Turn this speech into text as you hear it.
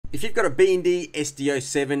If you've got a B&D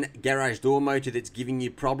SDO-7 garage door motor that's giving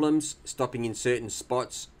you problems, stopping in certain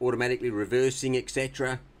spots, automatically reversing,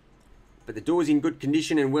 etc., but the door is in good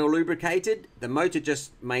condition and well lubricated, the motor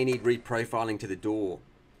just may need reprofiling to the door.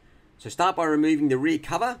 So start by removing the rear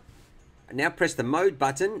cover, and now press the mode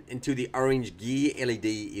button until the orange gear LED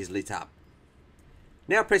is lit up.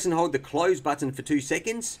 Now press and hold the close button for 2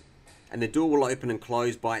 seconds, and the door will open and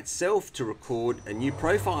close by itself to record a new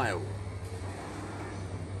profile.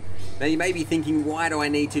 Now you may be thinking, why do I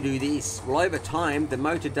need to do this? Well, over time the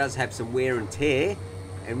motor does have some wear and tear,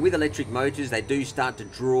 and with electric motors they do start to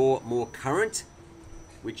draw more current,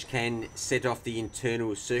 which can set off the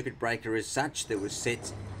internal circuit breaker as such that was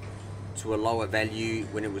set to a lower value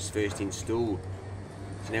when it was first installed.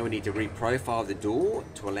 So now we need to reprofile the door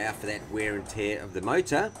to allow for that wear and tear of the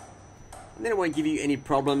motor, and then it won't give you any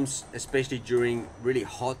problems, especially during really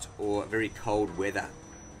hot or very cold weather.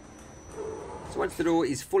 So once the door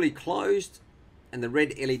is fully closed and the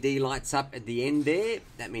red LED lights up at the end there,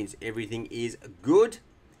 that means everything is good.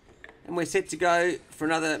 And we're set to go for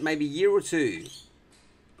another maybe year or two.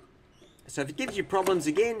 So if it gives you problems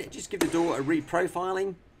again, just give the door a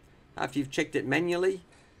reprofiling after you've checked it manually.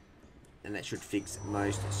 And that should fix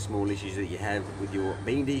most small issues that you have with your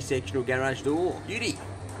B&D sectional garage door. Beauty!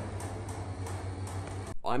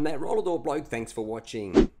 I'm that roller door bloke, thanks for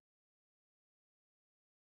watching.